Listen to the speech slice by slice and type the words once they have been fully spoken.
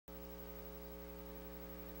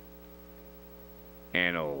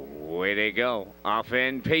And away they go. Off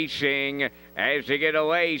and pacing as they get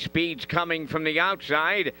away. Speed's coming from the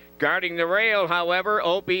outside. Guarding the rail, however,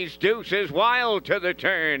 Opie's Deuce is wild to the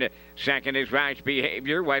turn. Second is Rash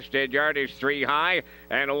Behavior. West Edge Yard is 3 high.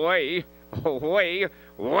 And away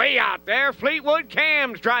out there, Fleetwood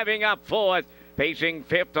Cam's driving up fourth. Pacing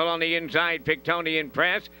fifth along the inside, Pictonian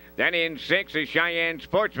Press. Then in sixth is Cheyenne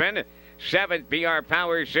Sportsman. Seventh, BR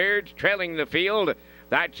Power Surge, trailing the field.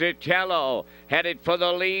 That's Itello. Headed for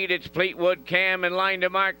the lead, it's Fleetwood Cam in line to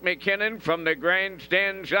Mark McKinnon from the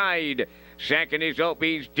grandstand side. Second is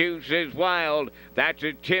Opie's Deuce is Wild. That's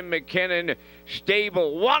a Tim McKinnon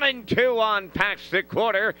stable. 1 and 2 on past the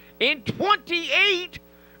quarter in 28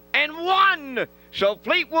 and 1. So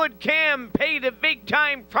Fleetwood Cam paid a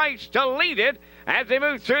big-time price to lead it as they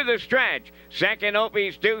move through the stretch. Second,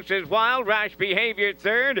 Opie's Deuce is Wild. Rash Behavior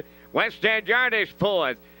third. West Edge Artist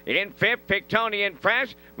fourth. In fifth, Pictonian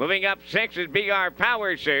Press. Moving up sixth is BR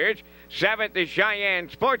Power Surge. Seventh is Cheyenne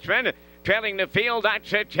Sportsman. Trailing the field,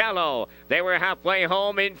 that's Itello. They were halfway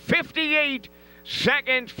home in 58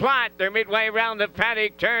 seconds flat. They're midway around the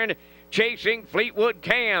paddock turn, chasing Fleetwood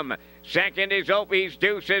Cam. Second is Opie's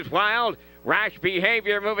Deuce is Wild. Rash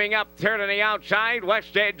Behavior moving up third on the outside.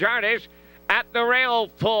 West Edge Artist at the rail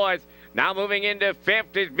fourth. Now moving into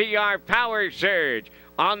fifth is BR Power Surge.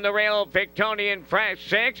 On the rail, Pictonian Press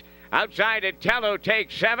sixth. Outside, Itello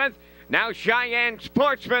takes seventh. Now Cheyenne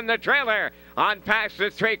Sportsman, the trailer. On past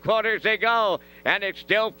the 3/4 they go. And it's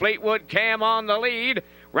still Fleetwood Cam on the lead.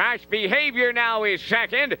 Rash Behavior now is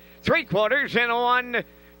second. 3/4 in 1.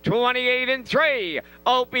 28 and 3.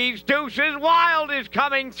 Opie's Deuce is Wild is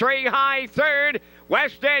coming 3 high third.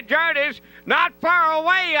 West Edge Artist not far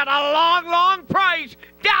away at a long price.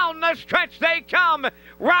 Down the stretch they come.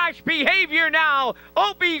 Rash Behavior now.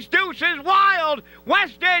 Opie's Deuce is Wild.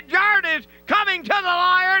 West Edge Artist coming to the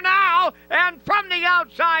wire now. And from the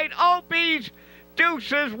outside, Opie's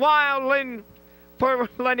Deuce is Wild for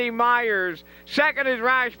Lenny Myers. Second is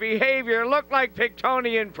Rash Behavior. Looked like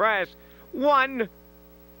Pictonian Press.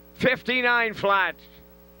 1:59 flat.